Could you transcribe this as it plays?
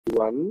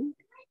everyone.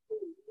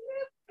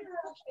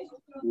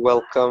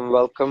 Welcome,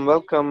 welcome,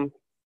 welcome.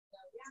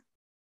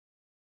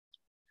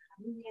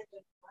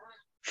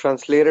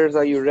 Translators,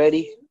 are you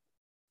ready?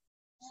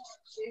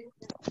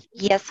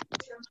 Yes.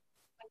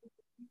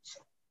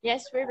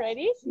 Yes, we're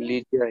ready.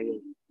 Lydia,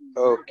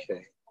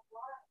 okay.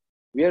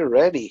 We are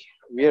ready.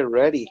 We are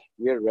ready.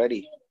 We are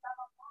ready.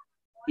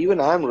 Even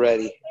I'm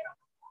ready.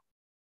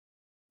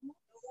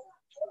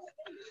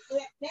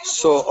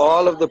 So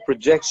all of the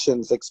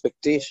projections,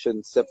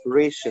 expectations,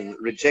 separation,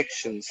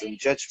 rejections, and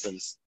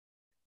judgments,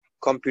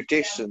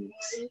 computations,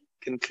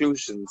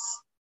 conclusions,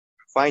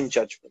 fine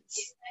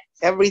judgments,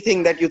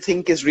 everything that you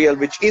think is real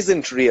which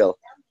isn't real,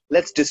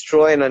 let's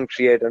destroy and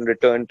uncreate and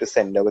return to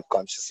sender with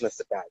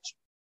consciousness attached.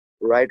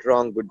 Right,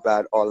 wrong, good,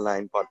 bad, all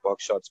nine, pot,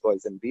 box, shots,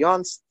 boys, and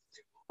beyonds.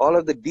 All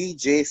of the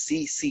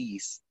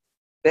DJCCs,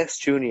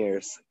 best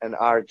juniors, and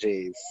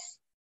RJs.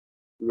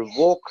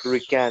 Revoke,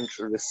 recant,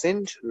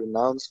 rescind,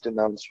 renounce,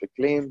 denounce,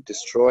 reclaim,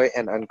 destroy,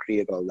 and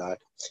uncreate all that.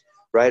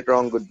 Right,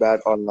 wrong, good, bad,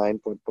 all nine,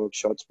 pot, box,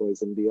 shots,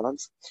 boys, and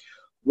beyonds.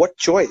 What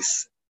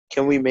choice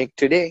can we make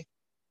today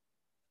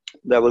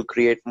that will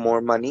create more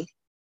money,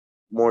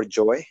 more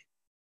joy,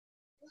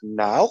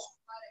 now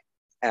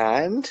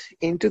and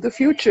into the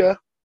future?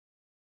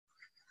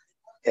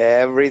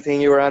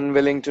 Everything you are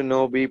unwilling to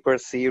know, be,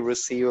 perceive,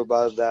 receive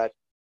about that,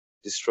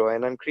 destroy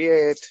and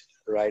uncreate.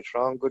 Right,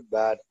 wrong, good,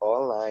 bad,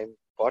 all nine,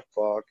 pot,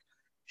 pock,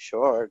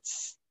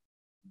 shorts,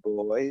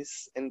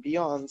 boys, and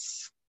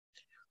beyonds.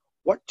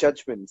 What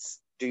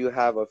judgments do you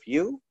have of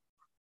you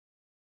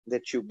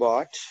that you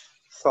bought,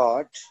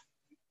 thought,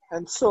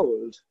 and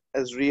sold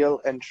as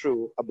real and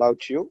true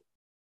about you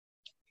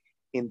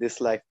in this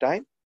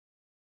lifetime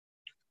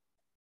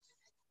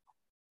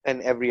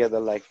and every other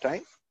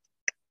lifetime?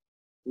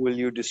 Will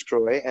you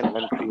destroy and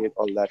uncreate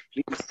all that,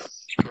 please?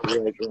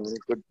 Right, wrong,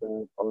 good,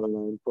 bad, all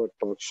nine, pot,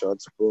 pock,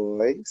 shots,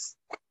 boys,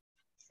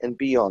 and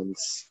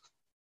beyonds.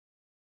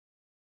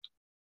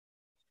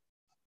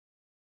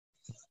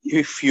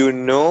 If you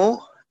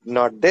know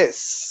not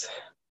this,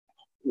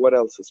 what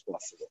else is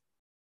possible?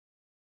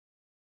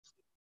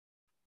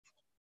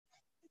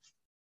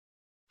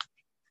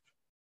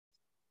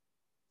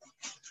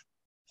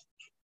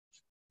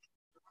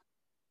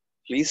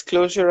 Please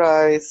close your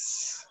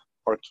eyes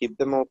or keep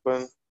them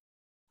open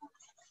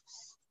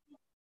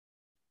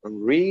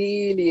and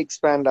really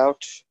expand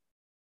out.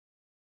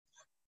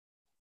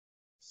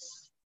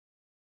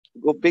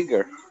 Go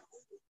bigger.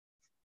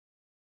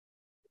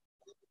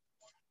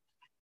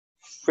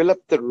 Fill up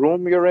the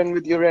room you're in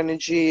with your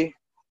energy,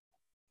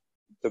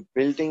 the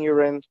building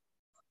you're in.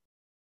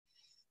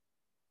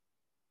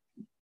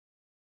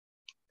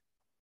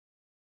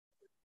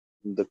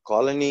 The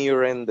colony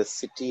you're in, the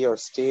city or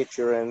state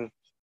you're in,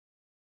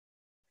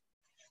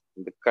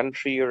 the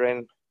country you're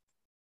in,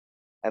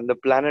 and the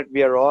planet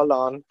we are all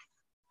on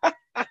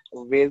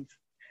with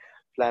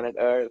planet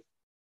Earth.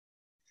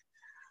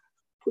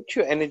 Put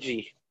your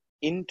energy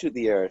into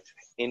the Earth,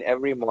 in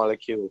every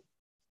molecule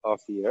of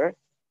the Earth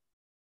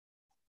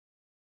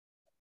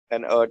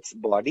and Earth's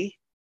body.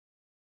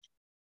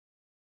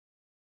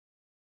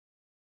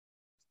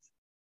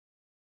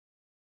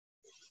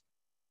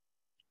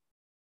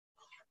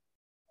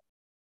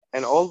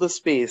 And all the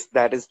space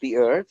that is the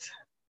Earth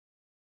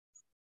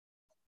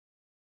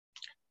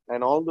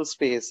and all the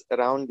space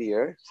around the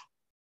Earth,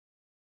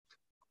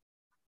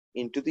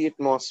 into the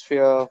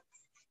atmosphere,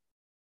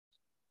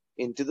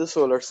 into the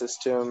solar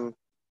system,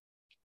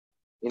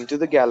 into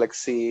the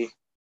galaxy,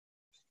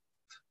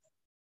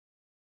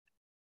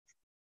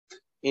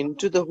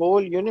 into the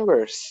whole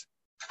universe,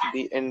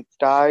 the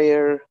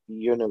entire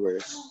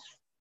universe.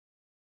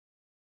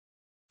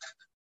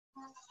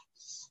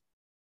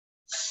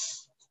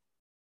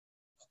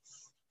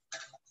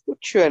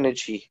 Put your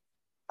energy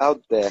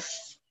out there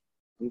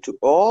into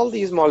all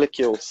these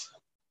molecules.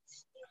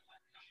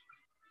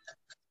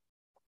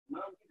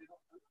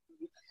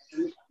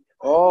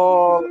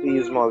 All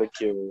these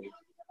molecules.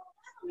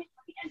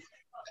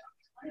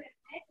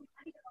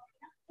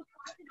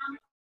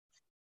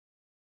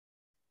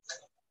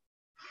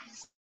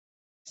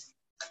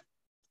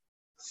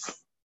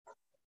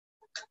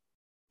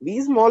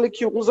 These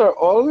molecules are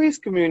always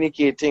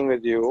communicating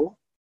with you,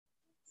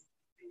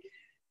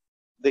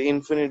 the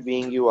infinite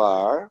being you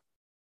are,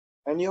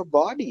 and your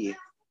body.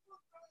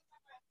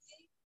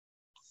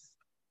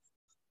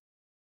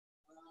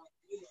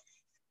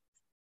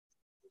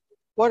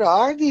 What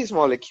are these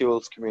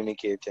molecules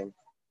communicating?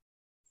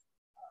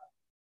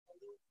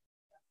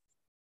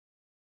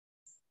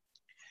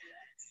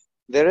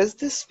 There is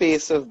this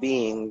space of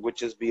being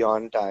which is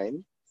beyond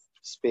time,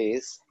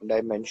 space,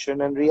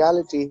 dimension, and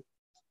reality.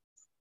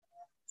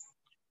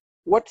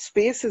 What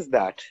space is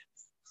that?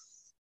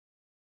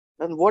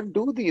 And what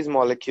do these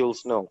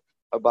molecules know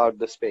about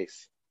the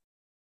space?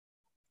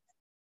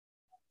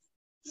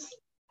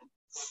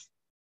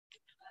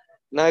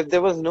 Now, if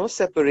there was no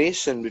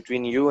separation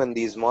between you and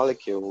these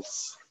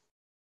molecules,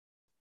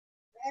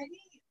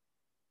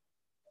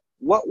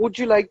 what would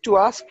you like to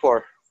ask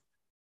for?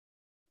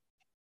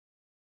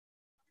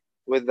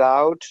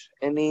 without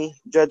any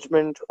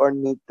judgment or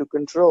need to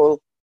control.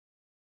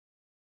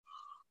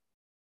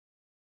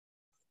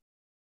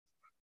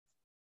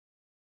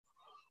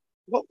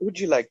 What would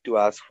you like to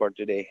ask for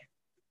today?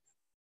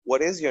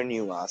 What is your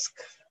new ask?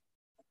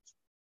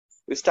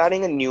 We're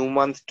starting a new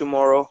month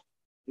tomorrow.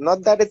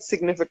 Not that it's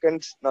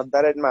significant, not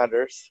that it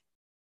matters,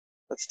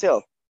 but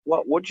still,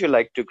 what would you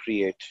like to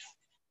create?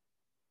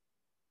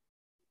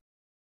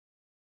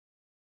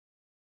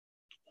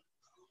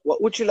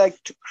 What would you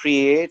like to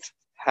create,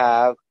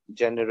 have,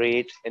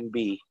 generate, and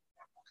be?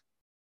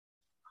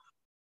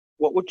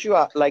 What would you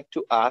like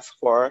to ask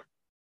for?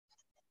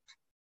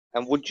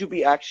 And would you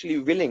be actually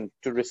willing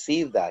to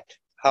receive that,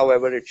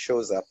 however it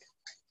shows up?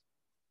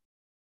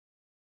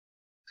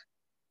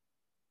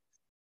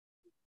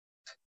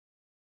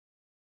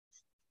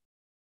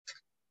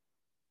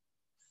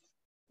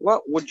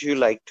 What would you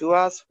like to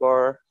ask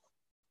for?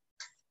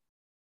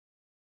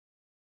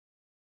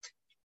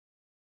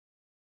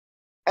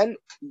 And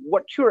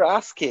what you're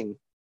asking,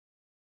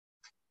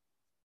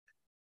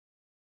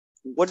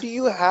 what do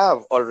you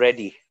have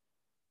already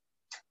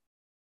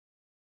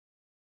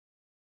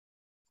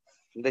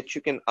that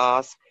you can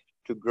ask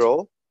to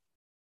grow,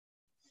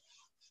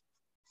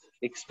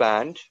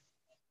 expand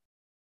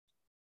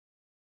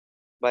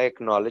by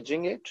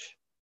acknowledging it?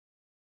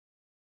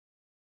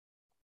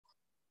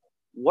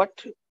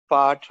 What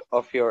part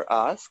of your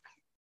ask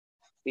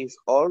is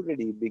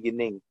already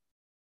beginning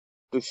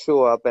to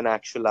show up and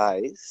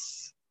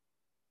actualize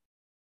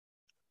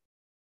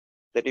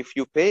that if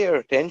you pay your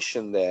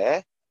attention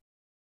there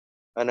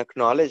and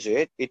acknowledge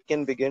it, it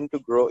can begin to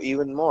grow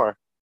even more?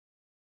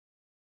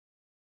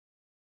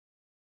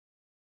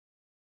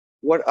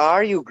 What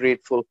are you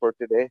grateful for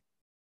today?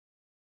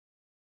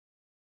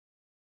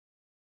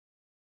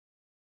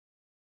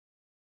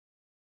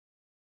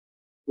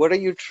 What are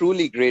you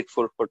truly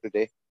grateful for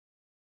today?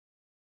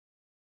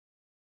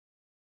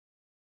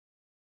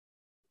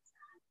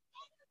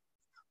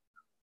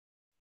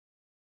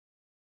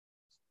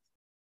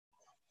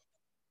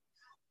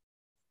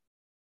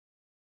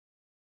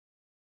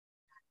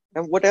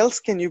 And what else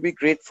can you be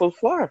grateful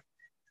for?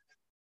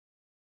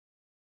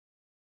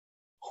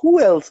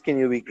 Who else can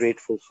you be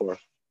grateful for?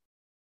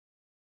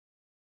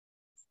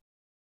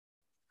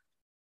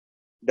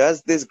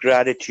 Does this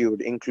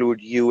gratitude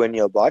include you and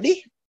your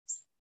body?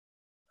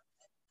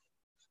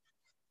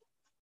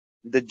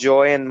 The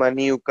joy and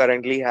money you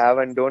currently have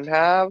and don't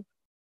have?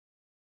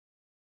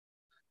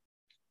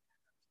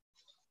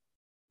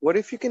 What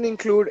if you can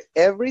include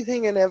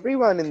everything and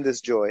everyone in this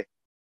joy,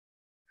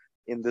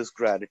 in this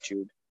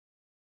gratitude?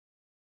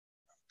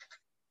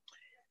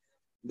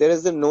 There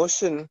is the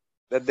notion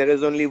that there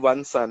is only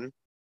one sun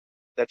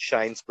that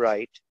shines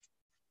bright,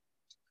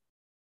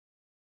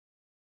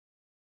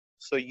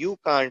 so you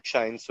can't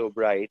shine so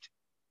bright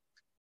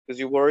because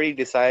you've already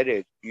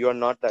decided you're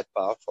not that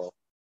powerful.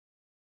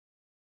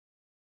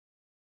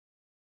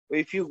 But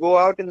if you go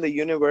out in the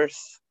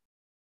universe,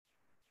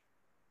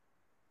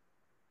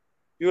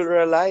 you'll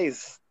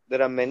realize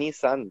there are many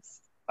suns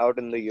out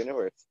in the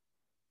universe,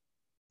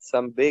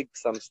 some big,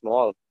 some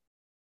small,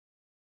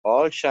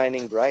 all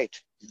shining bright,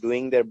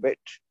 doing their bit,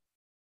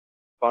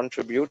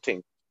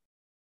 contributing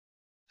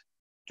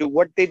to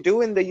what they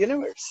do in the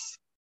universe.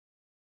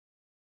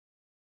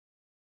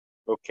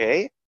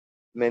 Okay?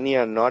 Many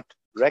are not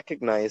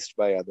recognized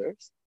by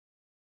others,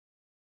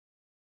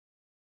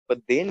 but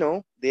they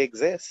know they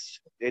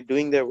exist. They're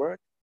doing their work.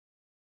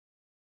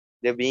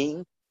 They're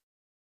being.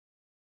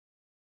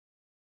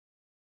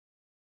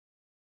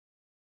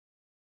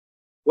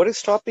 What is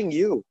stopping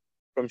you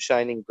from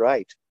shining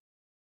bright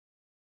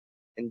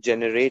and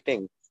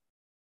generating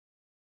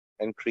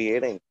and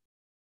creating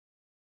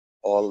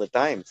all the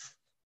time?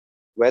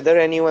 Whether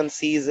anyone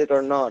sees it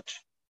or not,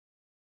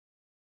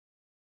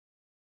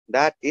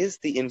 that is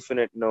the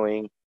infinite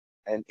knowing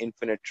and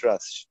infinite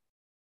trust.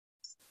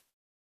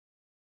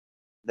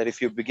 That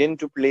if you begin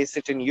to place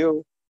it in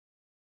you,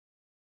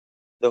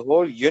 the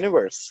whole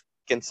universe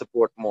can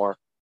support more,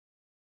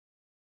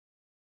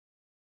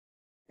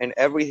 and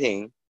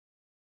everything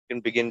can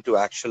begin to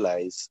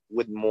actualize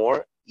with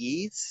more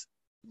ease,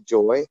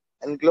 joy,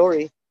 and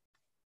glory.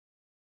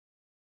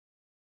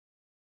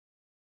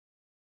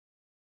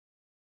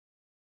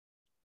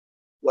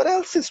 What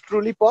else is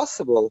truly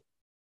possible?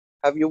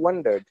 Have you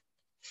wondered?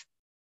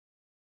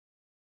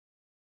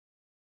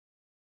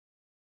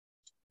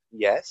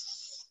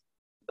 Yes,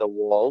 the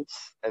walls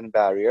and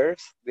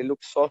barriers, they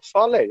look so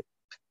solid.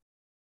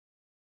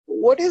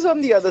 What is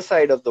on the other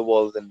side of the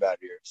walls and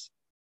barriers?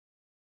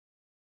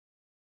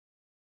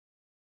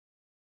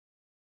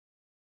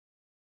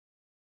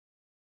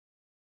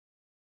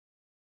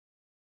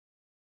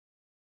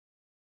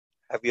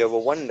 Have you ever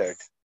wondered?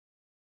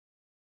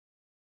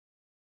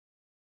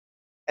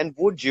 And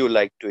would you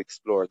like to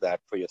explore that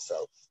for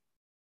yourself?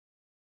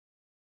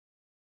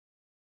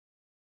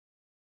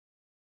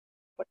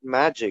 What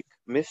magic,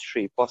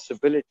 mystery,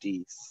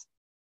 possibilities,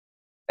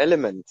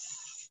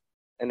 elements,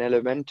 and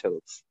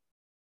elementals,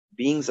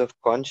 beings of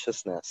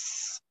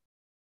consciousness,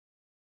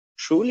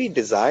 truly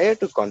desire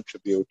to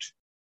contribute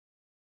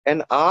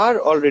and are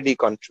already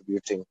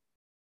contributing.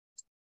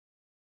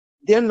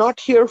 They are not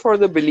here for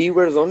the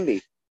believers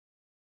only.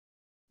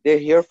 They're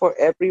here for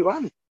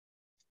everyone.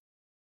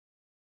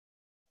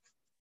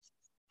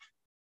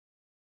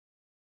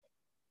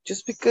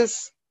 Just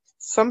because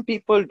some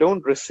people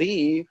don't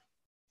receive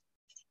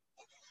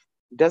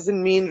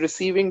doesn't mean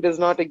receiving does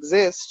not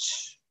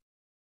exist.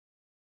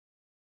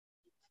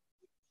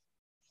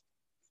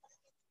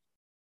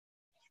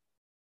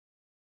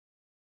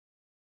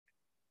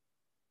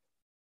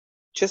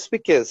 Just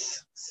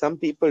because some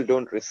people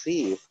don't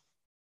receive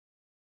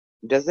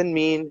doesn't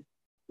mean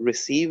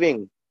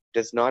receiving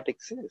does not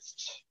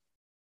exist.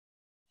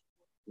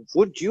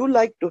 Would you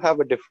like to have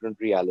a different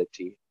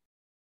reality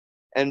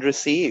and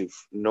receive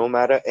no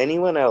matter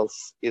anyone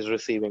else is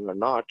receiving or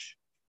not?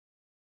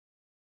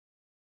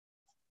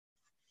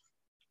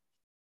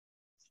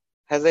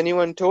 Has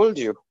anyone told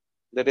you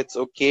that it's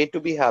okay to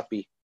be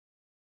happy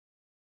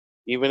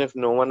even if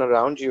no one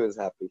around you is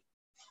happy?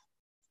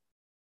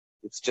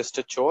 It's just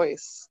a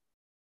choice.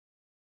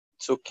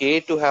 It's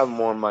okay to have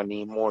more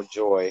money, more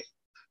joy,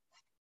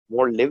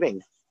 more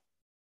living.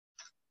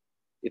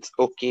 It's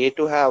okay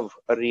to have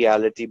a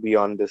reality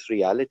beyond this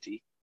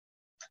reality,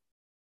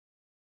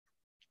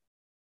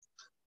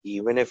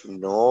 even if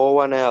no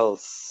one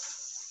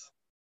else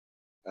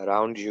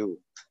around you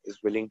is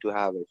willing to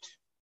have it.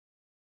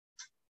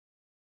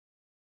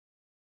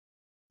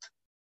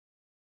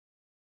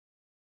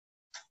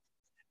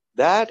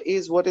 That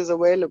is what is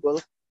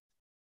available,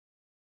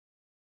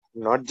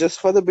 not just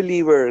for the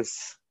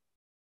believers,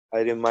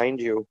 I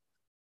remind you,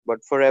 but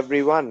for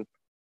everyone.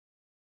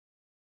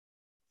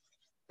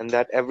 And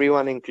that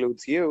everyone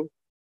includes you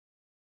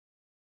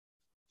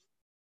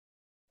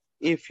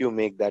if you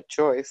make that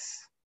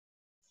choice.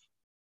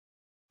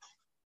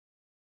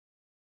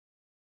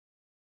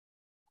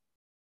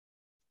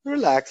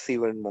 Relax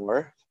even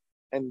more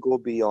and go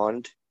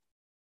beyond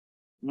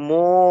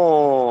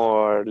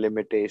more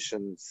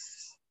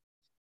limitations.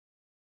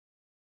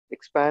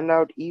 Expand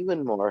out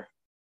even more.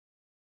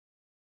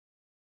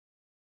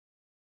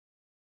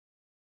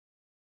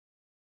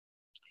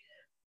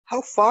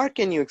 How far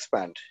can you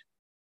expand?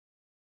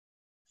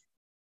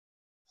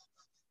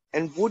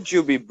 And would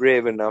you be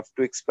brave enough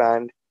to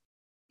expand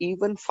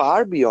even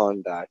far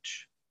beyond that?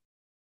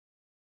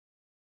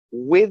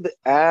 With,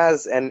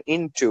 as, and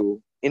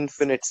into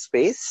infinite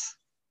space?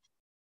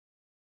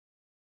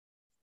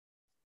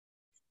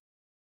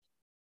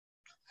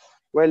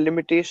 Where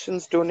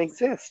limitations don't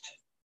exist.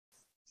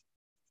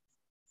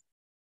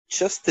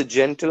 Just the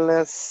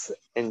gentleness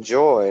and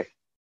joy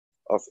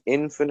of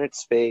infinite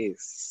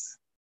space,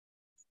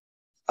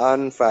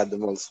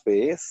 unfathomable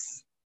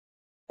space,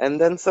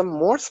 and then some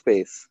more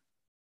space.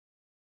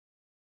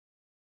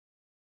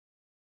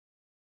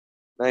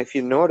 Now, if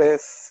you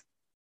notice,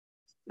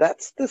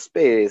 that's the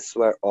space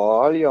where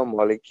all your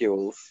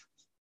molecules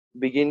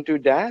begin to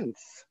dance.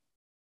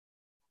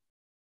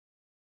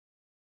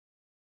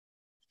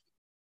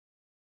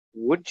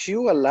 Would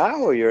you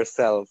allow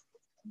yourself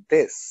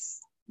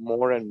this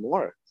more and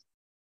more?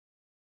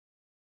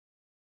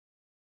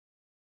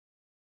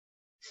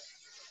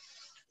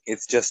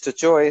 It's just a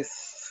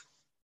choice,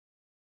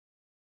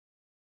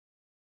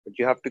 but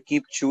you have to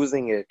keep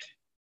choosing it.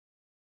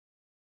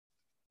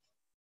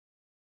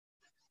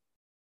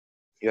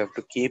 You have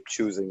to keep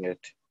choosing it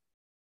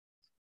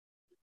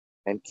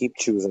and keep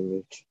choosing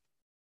it.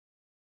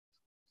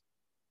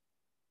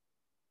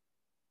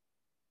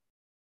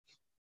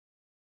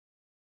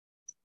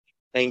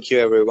 Thank you,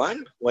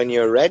 everyone. When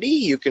you're ready,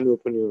 you can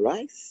open your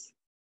eyes.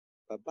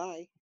 Bye bye.